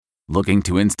Looking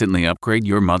to instantly upgrade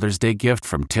your Mother's Day gift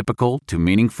from typical to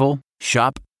meaningful?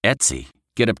 Shop Etsy.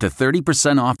 Get up to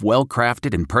 30% off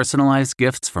well-crafted and personalized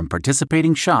gifts from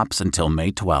participating shops until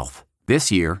May 12th. This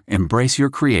year, embrace your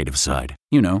creative side.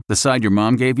 You know, the side your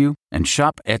mom gave you. And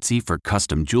shop Etsy for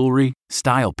custom jewelry,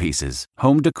 style pieces,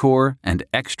 home decor, and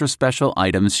extra special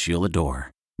items she'll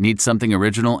adore. Need something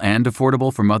original and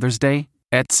affordable for Mother's Day?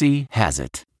 Etsy has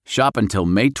it. Shop until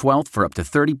May 12th for up to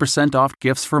 30% off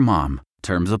gifts for mom.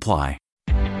 Terms apply.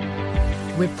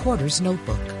 Reporter's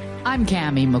Notebook. I'm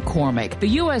Cammie McCormick. The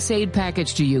U.S. aid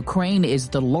package to Ukraine is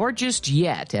the largest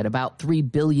yet at about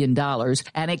 $3 billion,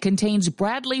 and it contains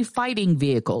Bradley fighting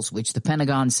vehicles, which the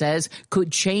Pentagon says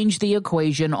could change the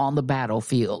equation on the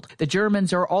battlefield. The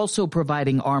Germans are also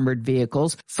providing armored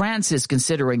vehicles. France is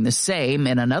considering the same,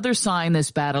 and another sign this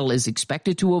battle is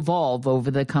expected to evolve over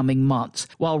the coming months.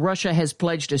 While Russia has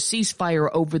pledged a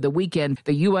ceasefire over the weekend,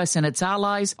 the U.S. and its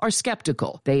allies are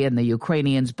skeptical. They and the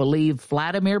Ukrainians believe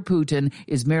Vladimir Putin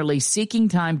is merely seeking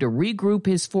time to regroup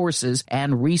his forces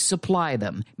and resupply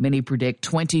them. Many predict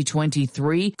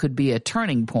 2023 could be a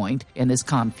turning point in this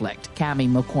conflict. Cammie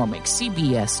McCormick,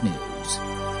 CBS News.